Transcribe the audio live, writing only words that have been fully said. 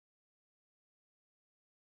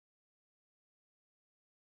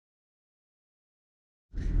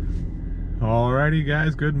Alrighty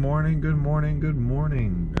guys, good morning. In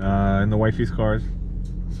the wifey's cars,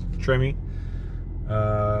 Trimmy.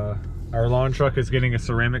 Our lawn truck is getting a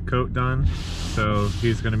ceramic coat done, so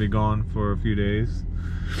he's gonna be gone for a few days,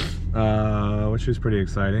 which is pretty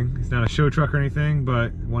exciting. He's not a show truck or anything,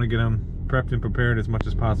 but want to get him prepped and prepared as much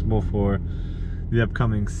as possible for the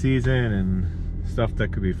upcoming season and stuff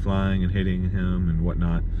that could be flying and hitting him and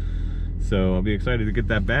whatnot. So I'll be excited to get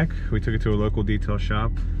that back. We took it to a local detail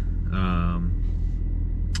shop.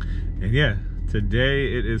 And yeah,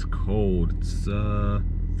 today it is cold. It's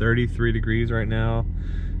 33 degrees right now.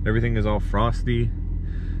 Everything is all frosty.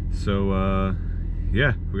 So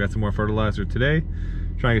yeah, we got some more fertilizer today.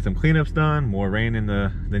 Trying to get some cleanups done. More rain in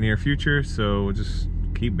the near future, so we'll just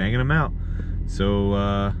keep banging them out.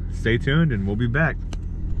 So stay tuned and we'll be back.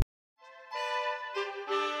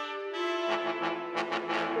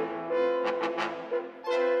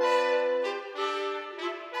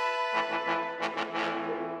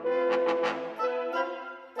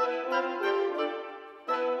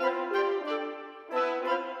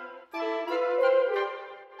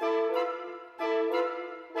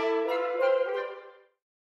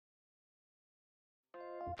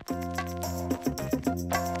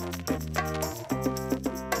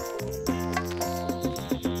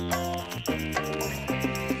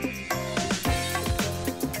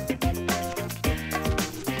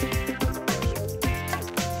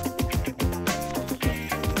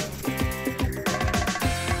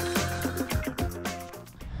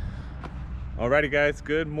 Alrighty guys,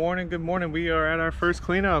 good morning. We are at our first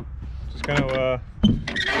cleanup. Just gonna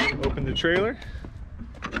open the trailer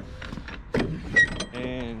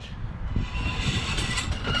and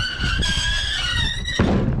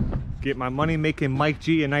get my money making Mike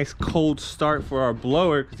G a nice cold start for our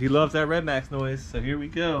blower, because he loves that Red Max noise. So here we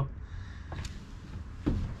go.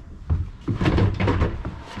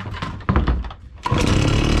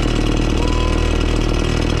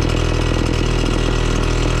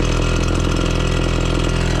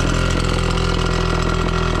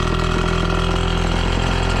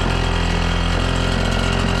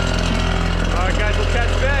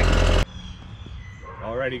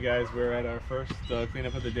 Alrighty guys, we're at our first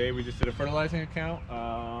cleanup of the day. We just did a fertilizing account.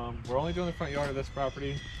 We're only doing the front yard of this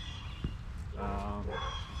property.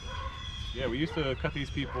 Yeah, we used to cut these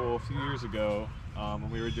people a few years ago when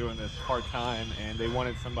we were doing this part-time, and they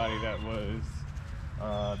wanted somebody that was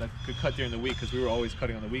that could cut during the week, because we were always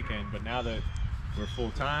cutting on the weekend. But now that we're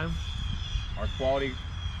full-time, our quality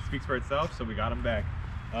speaks for itself, so we got them back.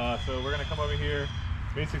 So we're gonna come over here,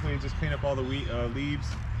 basically just clean up all the leaves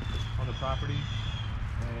on the property.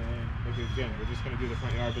 And again, we're just going to do the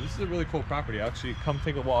front yard, but this is a really cool property. Actually, come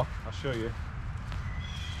take a walk. I'll show you.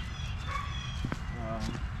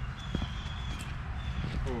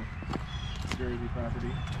 Cool. Jersey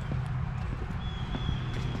property.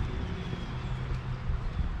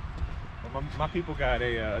 Well, my people got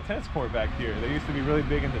a tennis court back here. They used to be really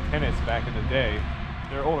big into tennis back in the day.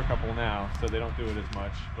 They're an older couple now, so they don't do it as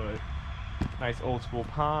much. But nice old school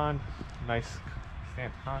pond, nice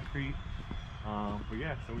stamped concrete. But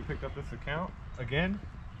yeah, so we picked up this account again,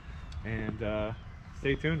 and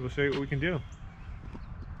stay tuned. We'll show you what we can do.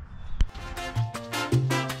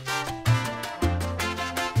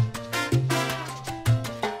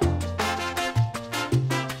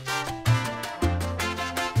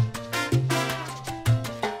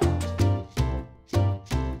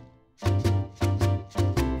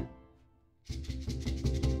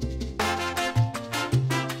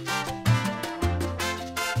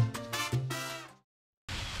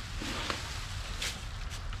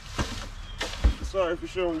 Sorry for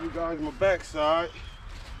showing you guys my backside.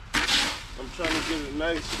 I'm trying to get a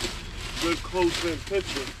nice, good close-in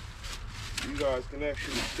picture. You guys can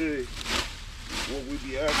actually see what we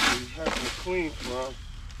be actually having to clean from.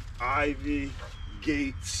 Ivy,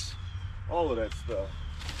 gates, all of that stuff.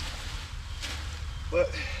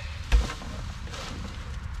 But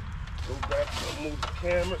go back, I'll move the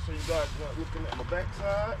camera so you guys are not looking at my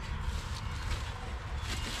backside.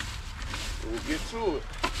 We'll get to it.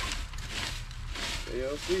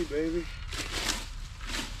 ALC, baby.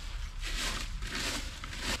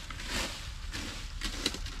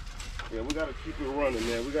 Yeah, we gotta keep it running,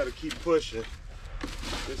 man. We gotta keep pushing.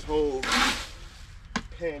 This whole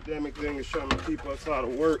pandemic thing is trying to keep us out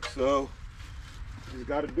of work, so we just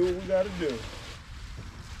gotta do what we gotta do.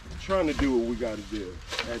 We're trying to do what we gotta do,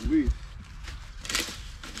 at least.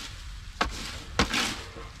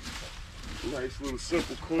 Nice little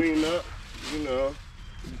simple cleanup, you know.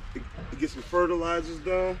 Get some fertilizers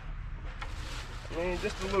done. I mean,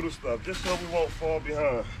 just the little stuff, just so we won't fall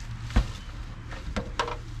behind.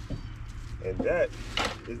 And that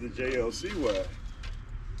is the JLC way.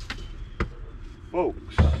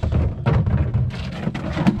 Folks.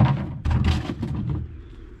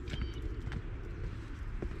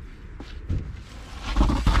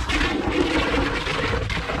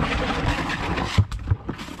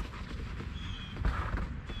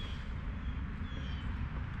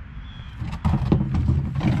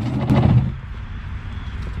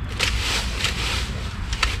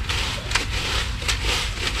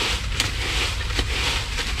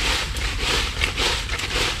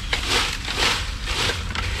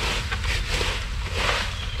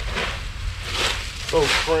 So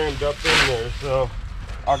crammed up in there, so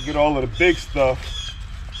I'll get all of the big stuff,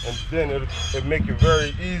 and then it'll make it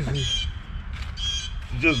very easy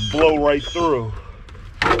to just blow right through.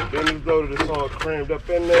 Then as though it's all crammed up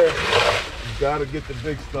in there, you gotta get the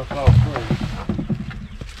big stuff out first.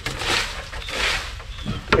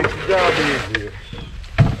 Makes the job easier.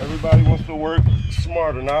 Everybody wants to work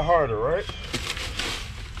smarter, not harder, right?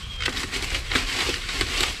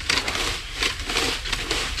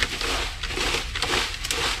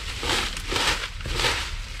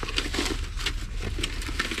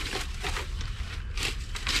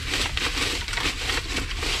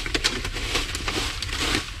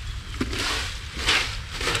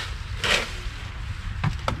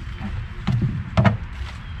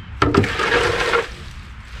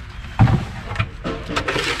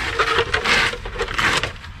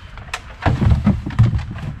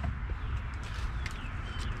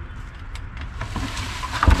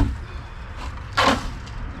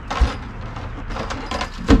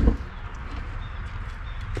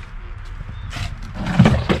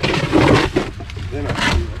 Then I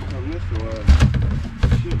come this way.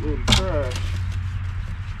 Shitload of trash.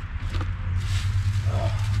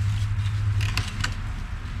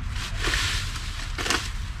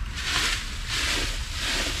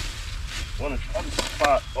 Want to try to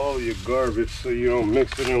spot all your garbage so you don't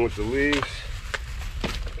mix it in with the leaves.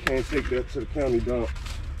 Can't take that to the county dump.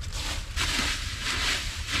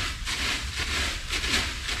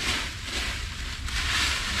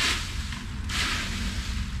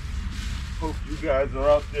 Hope you guys are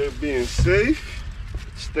out there being safe,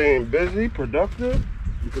 staying busy, productive,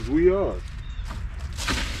 because we are.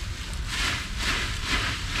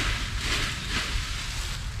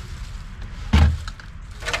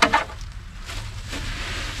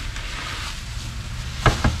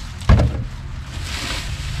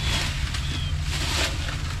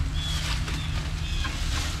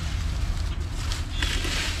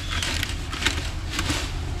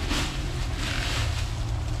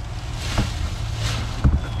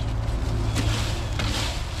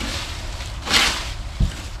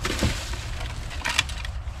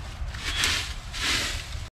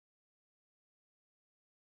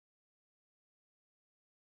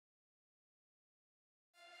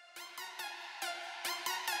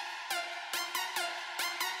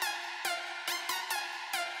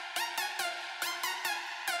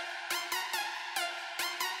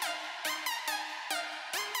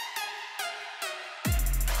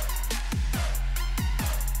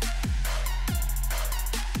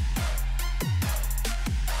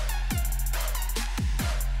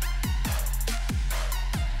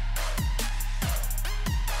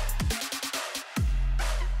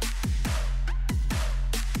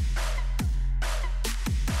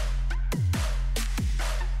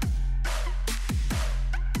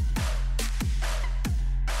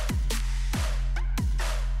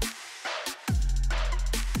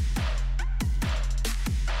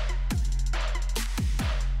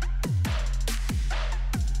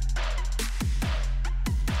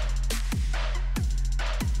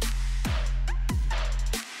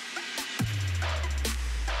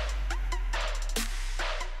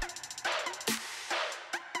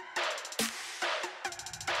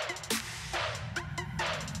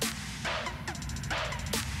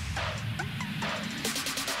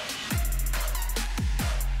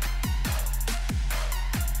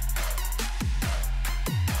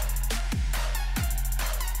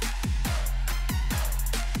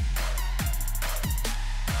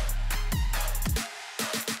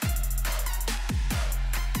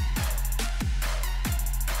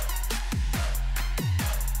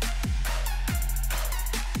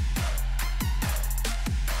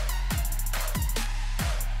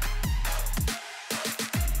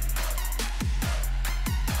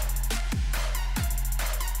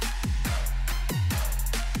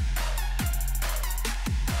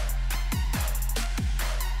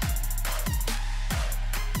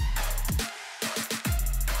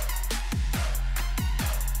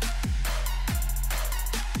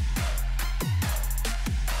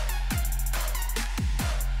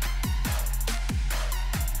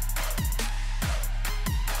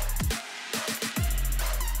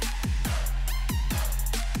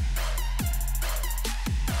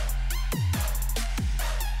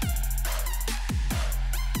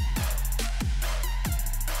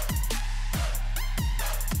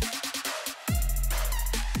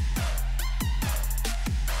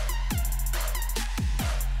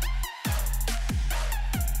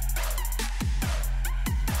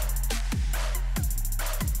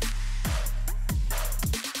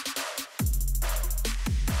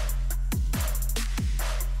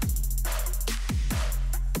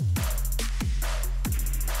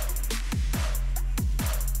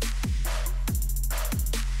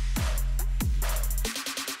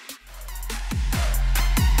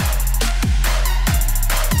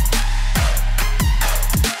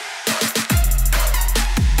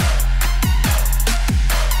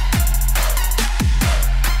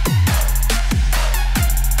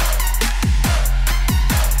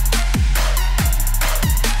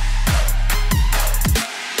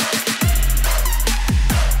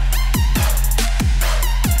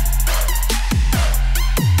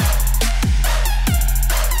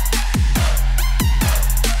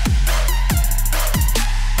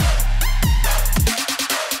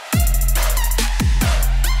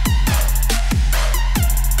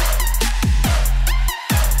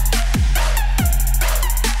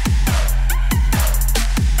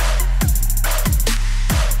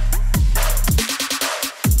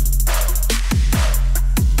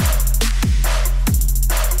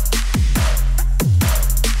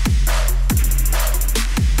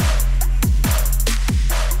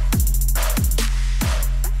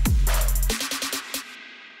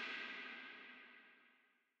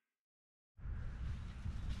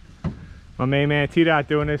 My main man T-Dot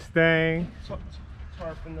doing his thing.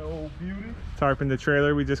 Tarping the old beauty. Tarping the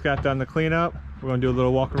trailer we just got done the cleanup. We're gonna do a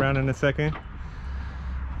little walk around in a second.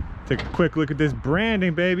 Take a quick look at this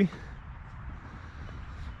branding, baby.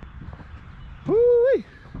 Woo-wee.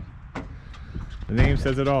 The name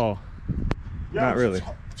says it all. Yo, Not really.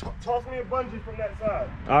 Toss me a bungee from that side.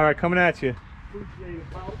 All right, coming at you. Appreciate it,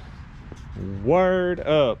 pal. Word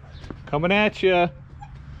up. Coming at you.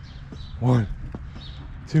 1,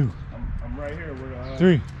 2, I'm right here. Where,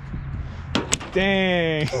 3.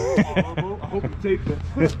 Dang. I hope you take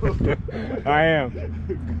this. I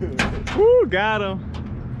am. Woo, got him.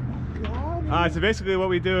 So basically what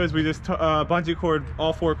we do is we just bungee cord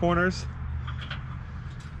all 4 corners.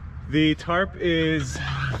 The tarp is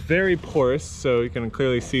very porous, so you can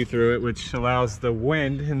clearly see through it, which allows the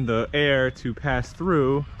wind and the air to pass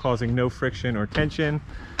through, causing no friction or tension.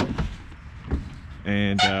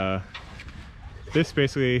 And this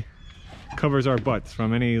basically covers our butts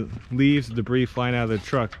from any leaves, debris flying out of the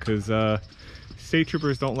truck, because state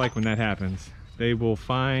troopers don't like when that happens. They will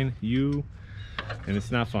fine you, and it's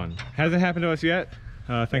not fun. Hasn't happened to us yet,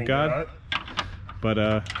 thank God.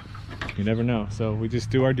 But you never know. So we just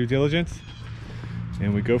do our due diligence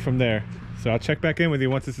and we go from there. So I'll check back in with you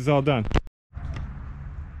once this is all done.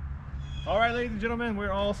 All right, ladies and gentlemen,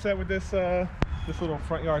 we're all set with this this little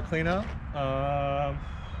front yard cleanup.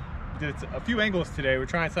 Did a few angles today. We're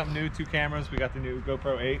trying something new, 2 cameras. We got the new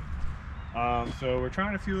GoPro 8. So we're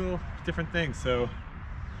trying a few little different things. So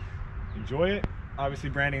enjoy it. Obviously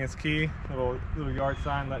branding is key. Little yard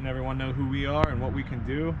sign letting everyone know who we are and what we can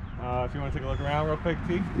do. If you want to take a look around real quick,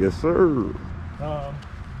 T. Yes, sir.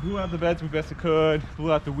 Blew out the beds we best could.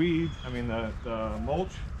 Blew out the weeds. I mean the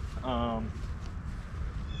mulch.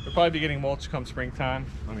 We'll probably be getting mulch come springtime.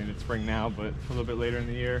 I mean it's spring now, but a little bit later in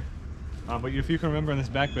the year. But if you can remember in this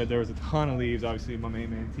back bed there was a ton of leaves. Obviously my main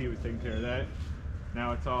man T was taking care of that.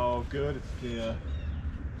 Now it's all good. It's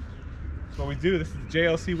what we do. This is the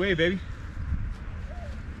JLC way, baby.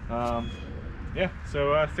 Yeah,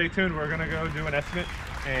 so stay tuned. We're gonna go do an estimate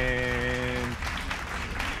and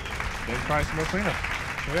then try some more cleanup.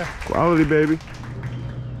 So yeah, Quality, baby.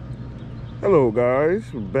 Hello, guys.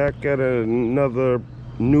 We're back at another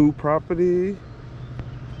new property.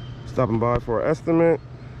 Stopping by for an estimate.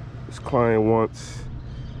 This client wants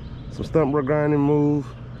some stump grinding move.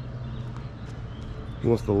 He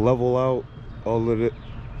wants to level out all of it.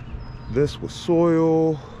 This with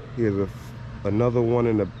soil. Here's another one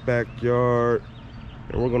in the backyard,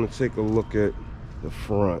 and we're going to take a look at the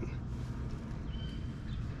front.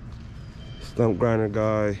 Stump grinder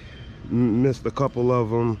guy missed a couple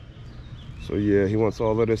of them, so yeah, he wants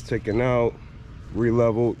all of this taken out,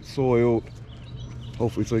 re-leveled, soiled,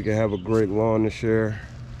 hopefully so he can have a great lawn this year.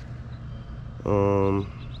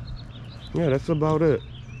 Yeah, that's about it.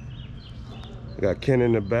 I got Ken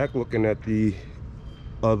in the back looking at the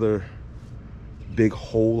other big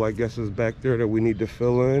hole, I guess, is back there that we need to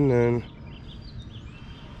fill in, and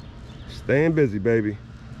staying busy, baby.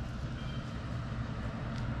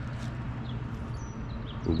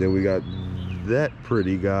 And then we got that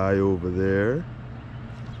pretty guy over there.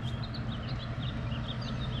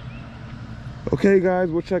 Okay, guys,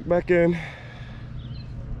 we'll check back in.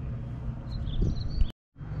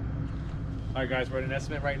 all right, guys, we're at an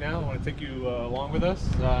estimate right now. I want to take you along with us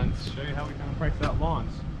and show you how we kind of price out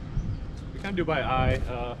lawns. We kind of do by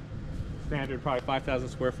eye. Standard, probably 5,000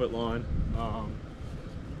 square foot lawn.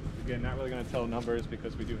 Again, not really going to tell numbers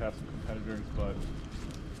because we do have some competitors, but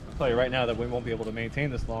I'll tell you right now that we won't be able to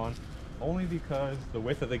maintain this lawn only because the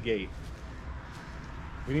width of the gate.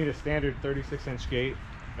 We need a standard 36-inch gate.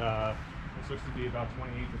 It's supposed to be about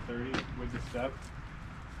 28 to 30 with the step.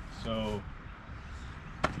 So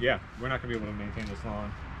yeah, we're not going to be able to maintain this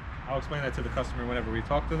lawn. I'll explain that to the customer whenever we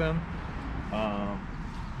talk to them.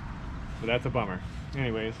 So that's a bummer.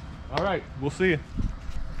 Anyways, all right, we'll see you.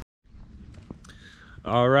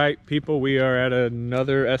 All right, people, we are at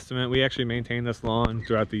another estimate. We actually maintain this lawn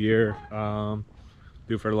throughout the year,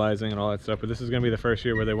 do fertilizing and all that stuff, but this is going to be the first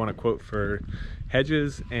year where they want to quote for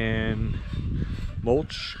hedges and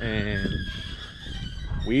mulch and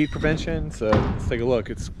weed prevention. So let's take a look.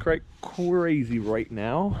 It's quite crazy right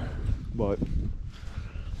now, but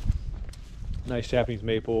nice Japanese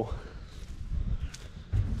maple.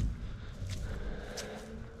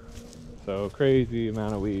 So crazy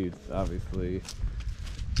amount of weeds, obviously,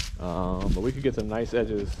 but we could get some nice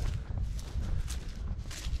edges.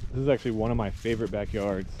 This is actually one of my favorite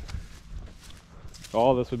backyards.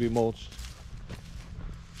 All this would be mulched.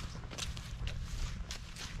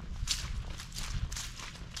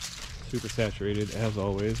 Super saturated as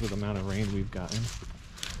always with the amount of rain we've gotten.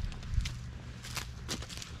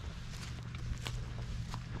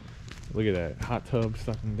 Look at that hot tub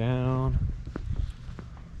sucking down.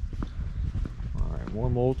 All right, more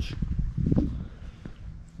mulch.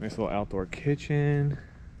 Nice little outdoor kitchen.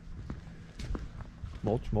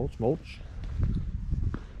 Mulch, mulch, mulch.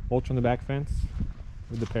 Mulch on the back fence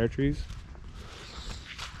with the pear trees.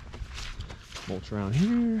 Mulch around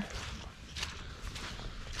here.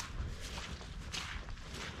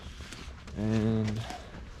 And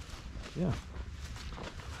yeah.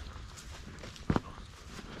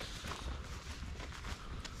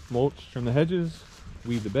 Mulch, trim the hedges,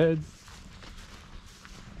 weed the beds.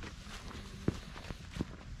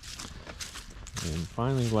 And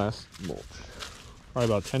finally, last mulch. Probably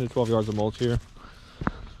about 10 to 12 yards of mulch here.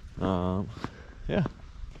 Yeah.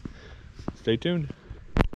 Stay tuned.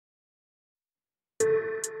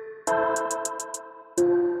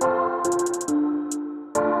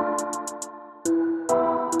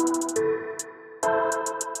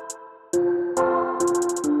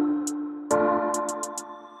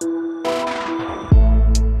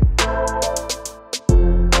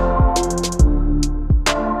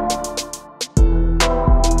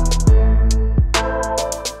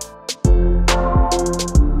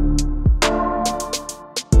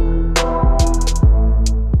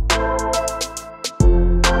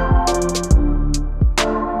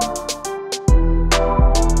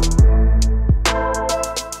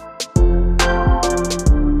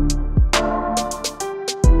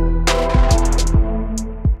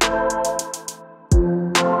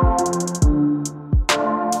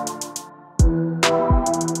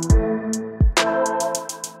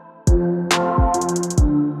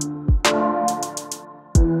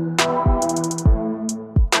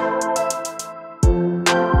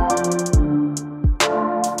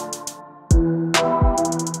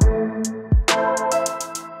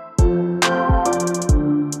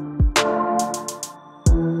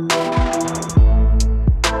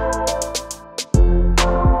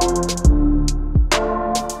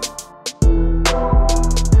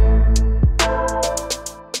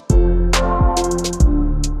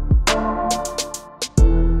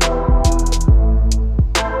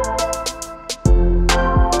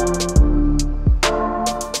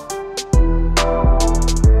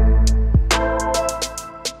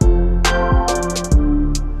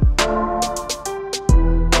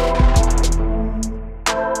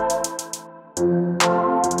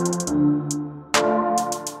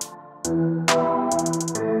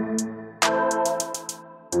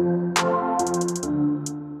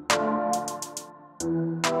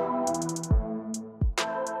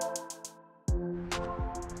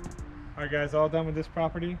 Alright guys, all done with this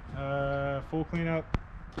property. Full cleanup,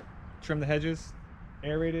 trim the hedges,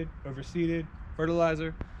 aerated, overseeded,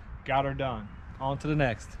 fertilizer, got her done. On to the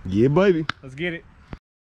next. Yeah, baby. Let's get it.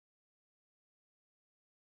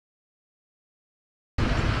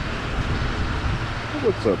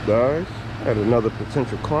 What's up, guys? Had another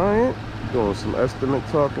potential client doing some estimate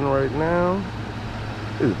talking right now.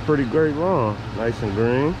 This is a pretty great lawn, nice and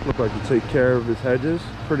green. Look like you take care of his hedges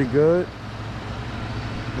pretty good.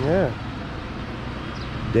 Yeah.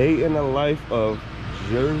 Day in the life of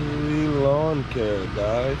Jersey Lawn Care,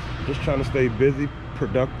 guys. Just trying to stay busy,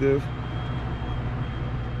 productive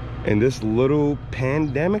in this little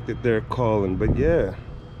pandemic that they're calling. But yeah,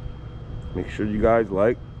 make sure you guys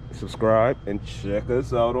like, subscribe, and check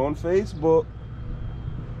us out on Facebook.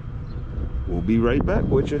 We'll be right back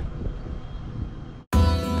with you.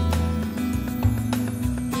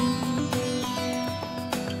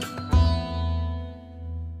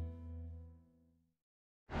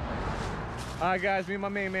 Alright guys, me and my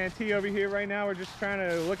main man T over here right now. We're just trying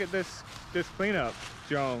to look at this cleanup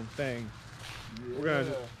drone thing. Yeah. We're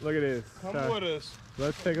gonna look at this. Come with us.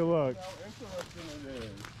 Let's take a look. How interesting it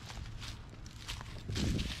is.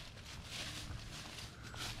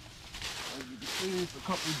 As you can see, it's a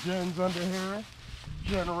couple gens under here.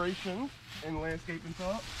 Generations in landscaping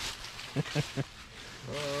talk.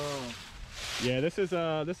 Yeah, this is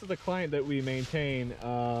the client that we maintain.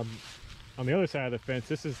 On the other side of the fence.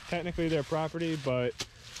 This is technically their property, but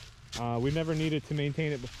we never needed to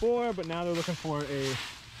maintain it before, but now they're looking for a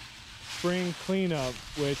spring cleanup,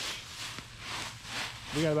 which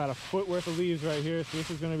we got about a foot worth of leaves right here, so this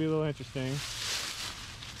is going to be a little interesting.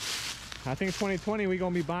 I think 2020 we're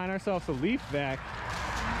going to be buying ourselves a leaf vac.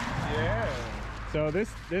 Yeah. So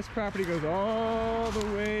this property goes all the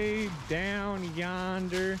way down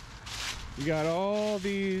yonder. You got all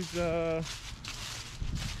these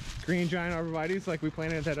green giant arborvitaes like we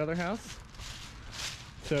planted at that other house.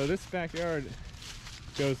 So this backyard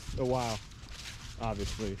goes a while,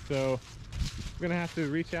 obviously. So we're gonna have to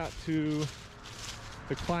reach out to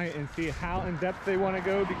the client and see how in depth they want to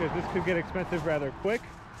go, because this could get expensive rather quick.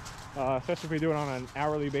 especially if we do it on an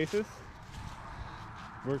hourly basis.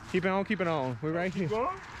 We're keeping on. We're right here.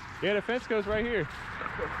 Yeah, the fence goes right here.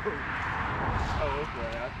 Oh,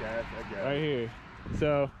 okay. I got it. Right here.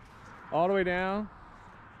 So, all the way down.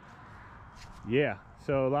 Yeah.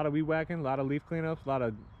 So, a lot of weed whacking, a lot of leaf cleanups, a lot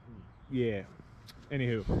of, yeah.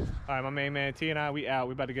 Anywho. All right, my main man T and I, we out.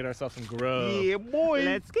 We about to get ourselves some grub. Yeah, boy.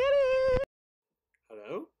 Let's get it.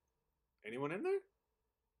 Hello? Anyone in there?